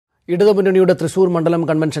ഇടതുമുന്നണിയുടെ തൃശൂർ മണ്ഡലം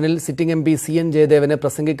കൺവെൻഷനിൽ sitting MP CN Jayadevan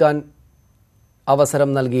പ്രസംഗിക്കാൻ അവസരം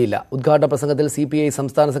നൽകിയില്ല. ഉദ്ഘാടന പ്രസംഗത്തിൽ CPI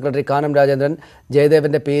സംസ്ഥാന സെക്രട്ടറി കാനം രാജേന്ദ്രൻ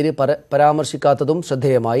ജയദേവന്റെ പേര് പരാമർശിക്കാത്തതും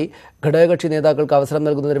ശ്രദ്ധേയമായി. ഘടകകക്ഷി നേതാക്കൾക്ക് അവസരം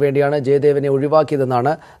നൽകുന്നതിന് വേണ്ടിയാണ് ജയദേവനെ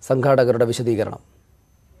ഒഴിവാക്കിയതെന്നാണ് സംഘാടകരുടെ വിശദീകരണം.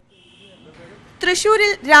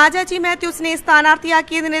 തൃശൂരിൽ Rajaji മാത്യൂസിനെ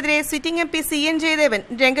സ്ഥാനാർത്ഥിയാക്കിയതിനെതിരെ sitting MP CN Jayadevan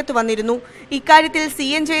രംഗത്ത് വന്നിരുന്നു. ഇക്കാര്യത്തിൽ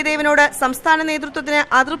CN ജയദേവനോട് സംസ്ഥാന നേതൃത്വത്തിന്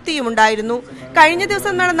അതൃപ്തിയുമുണ്ടായിരുന്നു. കഴിഞ്ഞ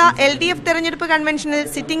ദിവസം നടന്ന LDF തെരഞ്ഞെടുപ്പ് കൺവെൻഷനിൽ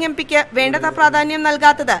സിറ്റിംഗ് MPക്ക് വേണ്ടത്ര പ്രാധാന്യം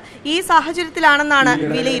നൽകാത്തത് ഈ സാഹചര്യത്തിലാണെന്നാണ്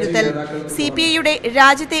വിലയിരുത്തൽ. CPIയുടെ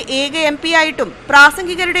രാജ്യത്തെ ഏക MP ആയിട്ടും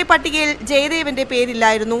പ്രാസംഗികരുടെ പട്ടികയിൽ ജയദേവന്റെ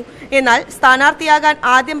പേരില്ലായിരുന്നു. എന്നാൽ സ്ഥാനാർത്ഥിയാകാൻ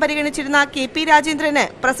ആദ്യം പരിഗണിച്ചിരുന്ന KP രാജേന്ദ്രന്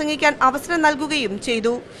പ്രസംഗിക്കാൻ അവസരം നൽകുകയും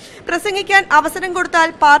ചെയ്തു. പ്രസംഗിക്കാൻ അവസരം കൊടുത്താൽ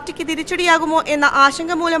പാർട്ടിക്ക് തിരിച്ചടിയാകുമോ എന്ന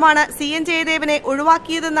ആശങ്ക മൂലമാണ് CN ജയദേവനെ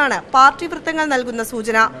ഒഴിവാക്കിയതെന്നാണ് പാർട്ടി വൃത്തങ്ങൾ നൽകുന്ന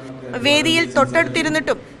സൂചന. വേദിയിൽ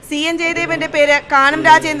തൊട്ടടുത്തിരുന്നിട്ടും CN ജയദേവന്റെ പേര് കാനം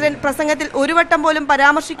രാജേന്ദ്രൻ പ്രസംഗത്തിൽ ഒരു വട്ടം പോലും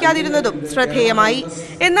പരാമർശിക്കാതിരുന്നതും ശ്രദ്ധേയമായി.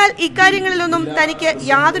 എന്നാൽ ഇക്കാര്യങ്ങളിലൊന്നും തനിക്ക്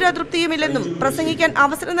യാതൊരു അതൃപ്തിയുമില്ലെന്നും പ്രസംഗിക്കാൻ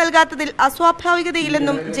അവസരം നൽകാത്തതിൽ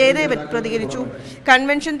അസ്വാഭാവികതയില്ലെന്നും ജയദേവൻ പ്രതികരിച്ചു.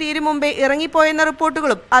 കൺവെൻഷൻ തീരും മുമ്പേ ഇറങ്ങിപ്പോയെന്ന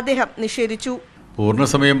റിപ്പോർട്ടുകളും അദ്ദേഹം നിഷേധിച്ചു.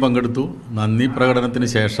 പൂർണ്ണസമയം പങ്കെടുത്തു. നന്ദി പ്രകടനത്തിന്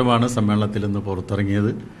ശേഷമാണ് സമ്മേളനത്തിൽ നിന്ന് പുറത്തിറങ്ങിയത്.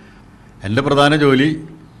 എൻ്റെ പ്രധാന ജോലി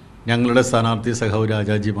ഞങ്ങളുടെ സ്ഥാനാർത്ഥി സഖാവ്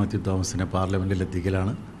രാജാജി മാത്യു തോമസിനെ പാർലമെൻറ്റിൽ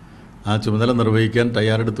എത്തിക്കലാണ്. ആ ചുമതല നിർവഹിക്കാൻ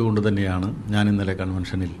തയ്യാറെടുത്തുകൊണ്ട് തന്നെയാണ് ഞാൻ ഇന്നലെ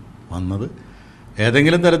കൺവെൻഷനിൽ വന്നത്.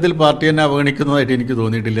 ഏതെങ്കിലും തരത്തിൽ പാർട്ടി എന്നെ അവഗണിക്കുന്നതായിട്ട് എനിക്ക്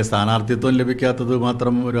തോന്നിയിട്ടില്ല. സ്ഥാനാർത്ഥിത്വം ലഭിക്കാത്തത്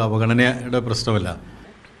മാത്രം ഒരു അവഗണനയുടെ പ്രശ്നമല്ല.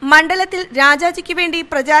 മണ്ഡലത്തിൽ രാജാജിക്ക് വേണ്ടി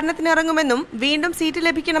പ്രചാരണത്തിനിറങ്ങുമെന്നും വീണ്ടും സീറ്റ്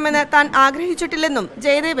ലഭിക്കണമെന്ന് താൻ ആഗ്രഹിച്ചിട്ടില്ലെന്നും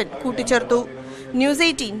ജയദേവൻ കൂട്ടിച്ചേർത്തു. News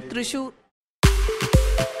 18 Thrissur.